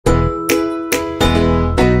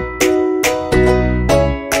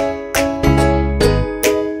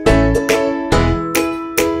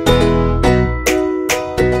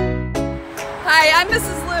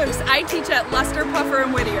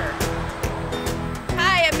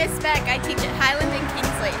Beck. I teach at Highland and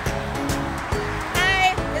Kingsley.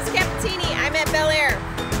 Hi, Ms. Capitini. I'm at Bel Air.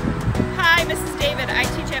 Hi, Mrs. David. I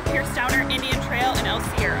teach at Pierce Downer Indian Trail in El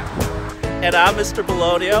Sierra. And I'm Mr.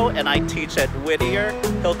 Bologno, and I teach at Whittier,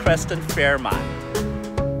 Hillcrest, and Fairmont.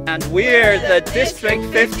 And we're the District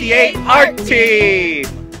 58 Art Team!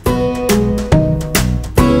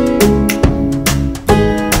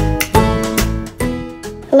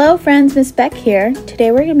 Hello friends, Miss Beck here.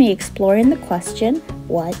 Today we're going to be exploring the question,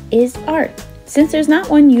 what is art? Since there's not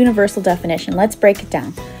one universal definition, let's break it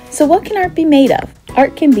down. So what can art be made of?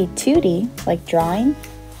 Art can be 2D, like drawing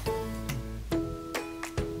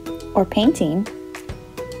or painting.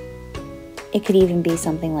 It could even be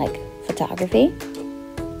something like photography,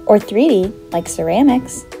 or 3D, like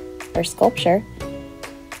ceramics or sculpture.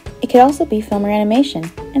 It could also be film or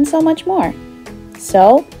animation, and so much more.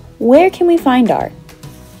 So, where can we find art?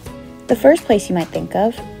 The first place you might think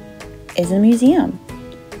of is a museum.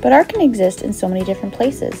 But art can exist in so many different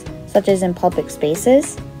places, such as in public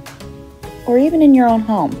spaces, or even in your own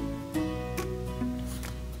home.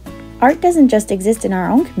 Art doesn't just exist in our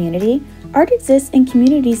own community, art exists in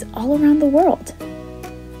communities all around the world.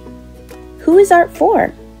 Who is art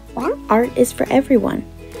for? Well, art is for everyone.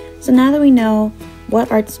 So now that we know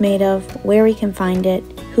what art's made of, where we can find it,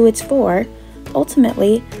 who it's for,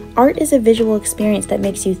 ultimately, art is a visual experience that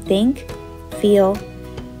makes you think, feel,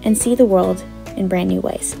 and see the world in brand new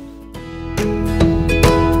ways.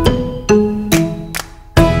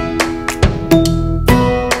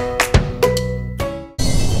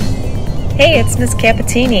 Hey, it's Miss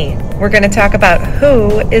Capitini. We're going to talk about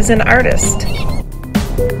who is an artist.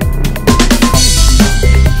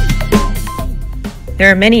 There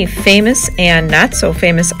are many famous and not so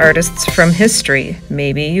famous artists from history.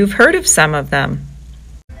 Maybe you've heard of some of them.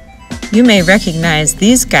 You may recognize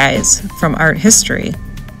these guys from art history.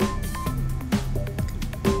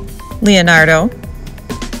 Leonardo,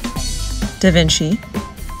 Da Vinci,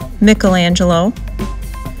 Michelangelo,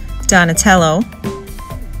 Donatello,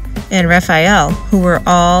 and Raphael, who were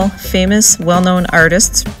all famous, well-known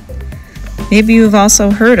artists. Maybe you've also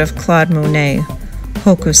heard of Claude Monet,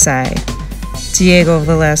 Hokusai, Diego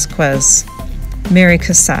Velázquez, Mary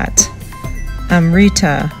Cassatt,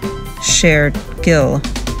 Amrita Sher-Gill,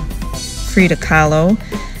 Frida Kahlo,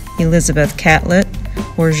 Elizabeth Catlett,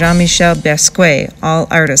 or Jean-Michel Basquiat, all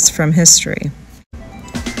artists from history.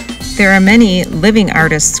 There are many living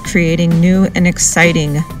artists creating new and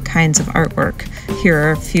exciting kinds of artwork. Here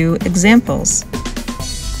are a few examples.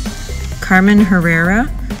 Carmen Herrera,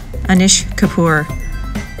 Anish Kapoor,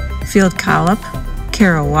 Field Collop,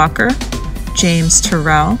 Carol Walker, James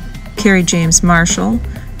Turrell, Kerry James Marshall,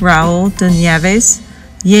 Raul de Nieves,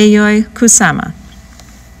 Yayoi Kusama.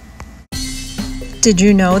 Did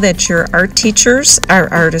you know that your art teachers are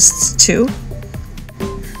artists too?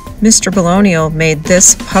 Mr. Bologno made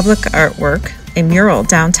this public artwork, a mural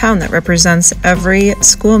downtown that represents every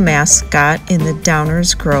school mascot in the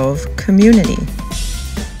Downers Grove community.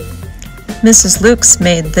 Mrs. Lukes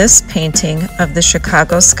made this painting of the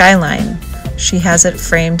Chicago skyline. She has it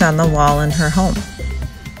framed on the wall in her home.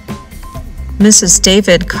 Mrs.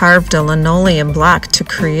 David carved a linoleum block to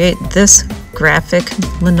create this graphic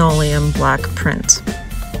linoleum block print.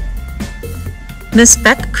 Miss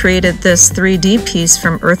Beck created this 3D piece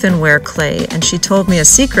from earthenware clay, and she told me a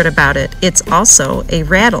secret about it. It's also a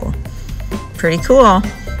rattle. Pretty cool.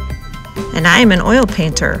 And I'm an oil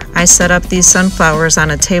painter. I set up these sunflowers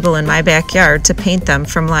on a table in my backyard to paint them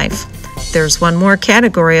from life. There's one more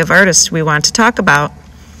category of artists we want to talk about.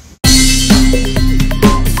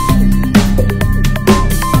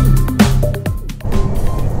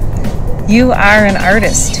 You are an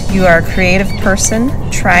artist. You are a creative person,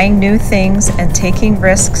 trying new things and taking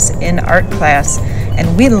risks in art class.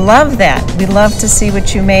 And we love that. We love to see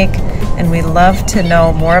what you make, and we love to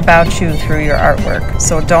know more about you through your artwork.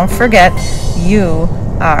 So don't forget, you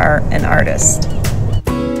are an artist.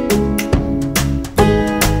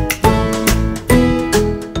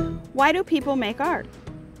 Why do people make art?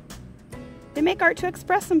 They make art to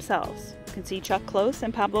express themselves. You can see Chuck Close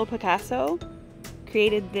and Pablo Picasso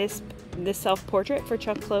created this self-portrait for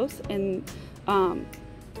Chuck Close, and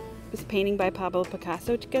this painting by Pablo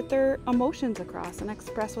Picasso to get their emotions across and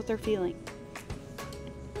express what they're feeling.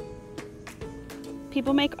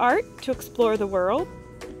 People make art to explore the world.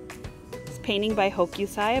 This painting by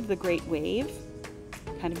Hokusai of the Great Wave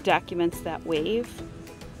kind of documents that wave.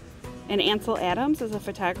 And Ansel Adams is a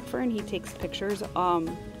photographer, and he takes pictures,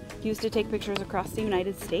 he used to take pictures across the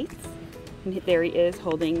United States, and there he is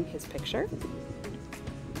holding his picture.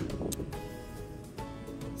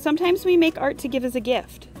 Sometimes we make art to give as a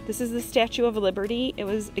gift. This is the Statue of Liberty. It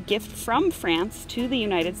was a gift from France to the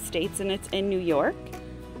United States, and it's in New York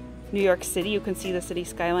City. You can see the city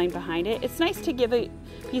skyline behind it. It's nice to give a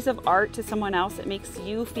piece of art to someone else. It makes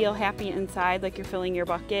you feel happy inside, like you're filling your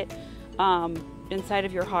bucket inside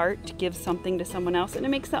of your heart to give something to someone else, and it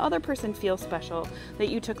makes the other person feel special that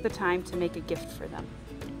you took the time to make a gift for them.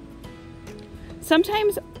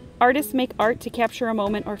 Sometimes artists make art to capture a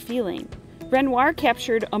moment or feeling. Renoir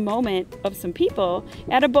captured a moment of some people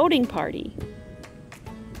at a boating party.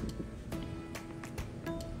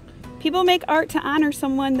 People make art to honor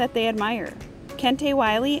someone that they admire. Kente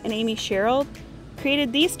Wiley and Amy Sherrill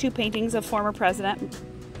created these two paintings of former President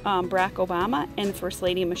Barack Obama and First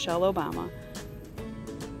Lady Michelle Obama.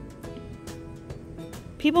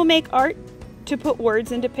 People make art to put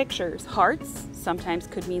words into pictures. Hearts sometimes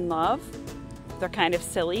could mean love. They're kind of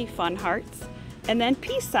silly, fun hearts. And then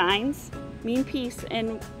peace signs mean peace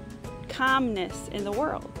and calmness in the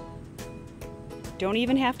world. Don't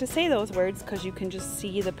even have to say those words because you can just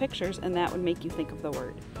see the pictures and that would make you think of the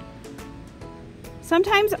word.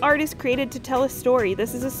 Sometimes art is created to tell a story.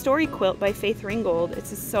 This is a story quilt by Faith Ringgold.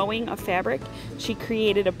 It's a sewing of fabric. She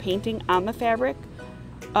created a painting on the fabric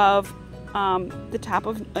of the top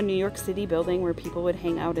of a New York City building where people would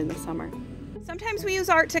hang out in the summer. Sometimes we use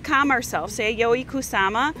art to calm ourselves. Say Yoi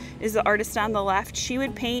Kusama is the artist on the left. She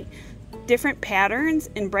would paint different patterns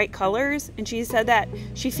in bright colors, and she said that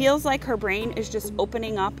she feels like her brain is just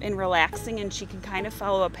opening up and relaxing, and she can kind of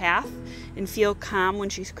follow a path and feel calm when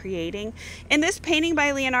she's creating. And this painting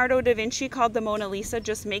by Leonardo da Vinci called the Mona Lisa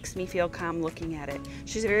just makes me feel calm looking at it.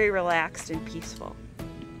 She's very relaxed and peaceful.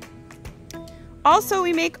 Also,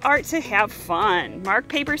 we make art to have fun. Mark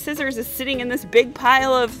Paper Scissors is sitting in this big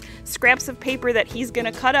pile of scraps of paper that he's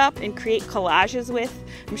going to cut up and create collages with.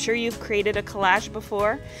 I'm sure you've created a collage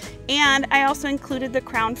before. And I also included the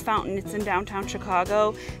Crown Fountain. It's in downtown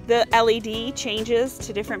Chicago. The LED changes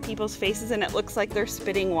to different people's faces and it looks like they're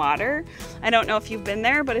spitting water. I don't know if you've been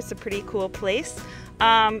there, but it's a pretty cool place.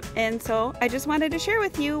 And so I just wanted to share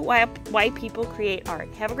with you why people create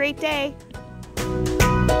art. Have a great day.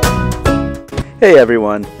 Hey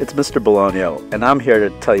everyone, it's Mr. Bologno, and I'm here to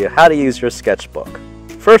tell you how to use your sketchbook.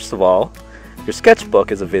 First of all, your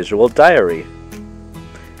sketchbook is a visual diary.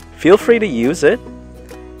 Feel free to use it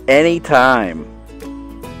anytime.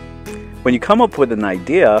 When you come up with an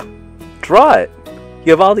idea, draw it.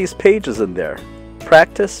 You have all these pages in there.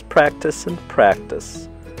 Practice, practice, and practice.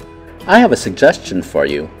 I have a suggestion for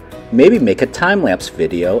you. Maybe make a time-lapse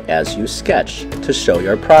video as you sketch to show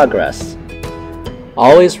your progress.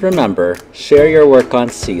 Always remember, share your work on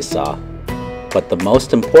Seesaw. But the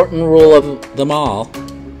most important rule of them all,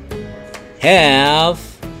 have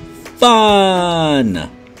fun!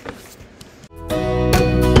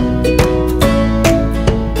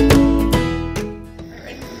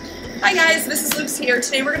 Hi guys, Mrs. Luke's here.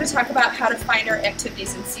 Today we're going to talk about how to find our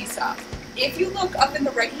activities in Seesaw. If you look up in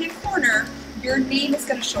the right-hand corner, your name is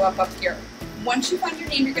going to show up here. Once you find your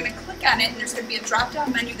name, you're going to click on it and there's going to be a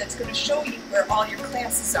drop-down menu that's going to show you where all your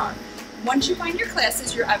classes are. Once you find your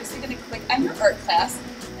classes, you're obviously going to click on your art class,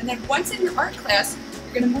 and then once in your art class,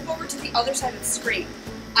 you're going to move over to the other side of the screen.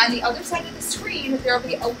 On the other side of the screen, there will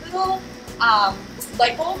be a little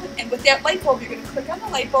light bulb, and with that light bulb, you're going to click on the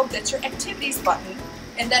light bulb, that's your activities button,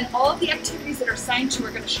 and then all of the activities that are assigned to you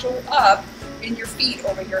are going to show up in your feed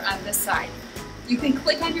over here on this side. You can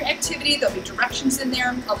click on your activity, there'll be directions in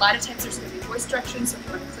there. A lot of times there's going to be voice directions, so if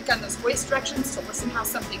you want to click on those voice directions to listen how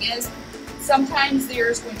something is. Sometimes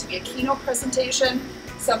there's going to be a keynote presentation.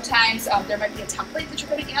 Sometimes there might be a template that you're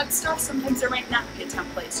going to add stuff. Sometimes there might not be a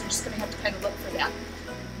template, so you're just going to have to kind of look for that.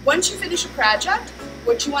 Once you finish a project,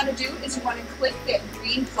 what you want to do is you want to click that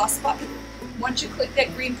green plus button. Once you click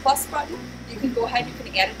that green plus button, you can go ahead, you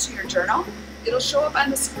can add it to your journal. It'll show up on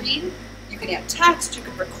the screen. You can add text, you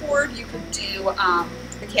can record, you can do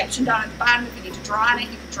the caption down at the bottom. If you need to draw on it,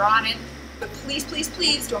 you can draw on it. But please, please,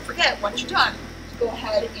 please don't forget, once you're done, to go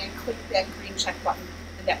ahead and click that green check button,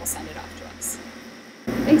 and that will send it off to us.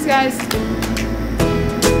 Thanks, guys.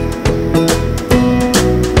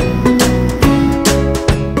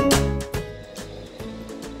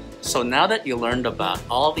 So now that you learned about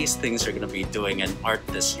all these things you're going to be doing in art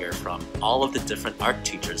this year from all of the different art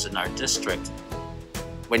teachers in our district,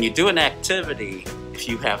 when you do an activity, if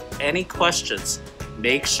you have any questions,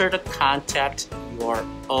 make sure to contact your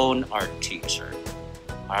own art teacher.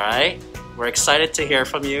 All right? We're excited to hear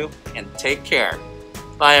from you, and take care.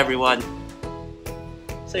 Bye, everyone.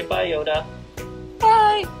 Say bye, Yoda.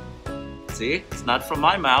 Bye. See, it's not from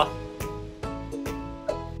my mouth.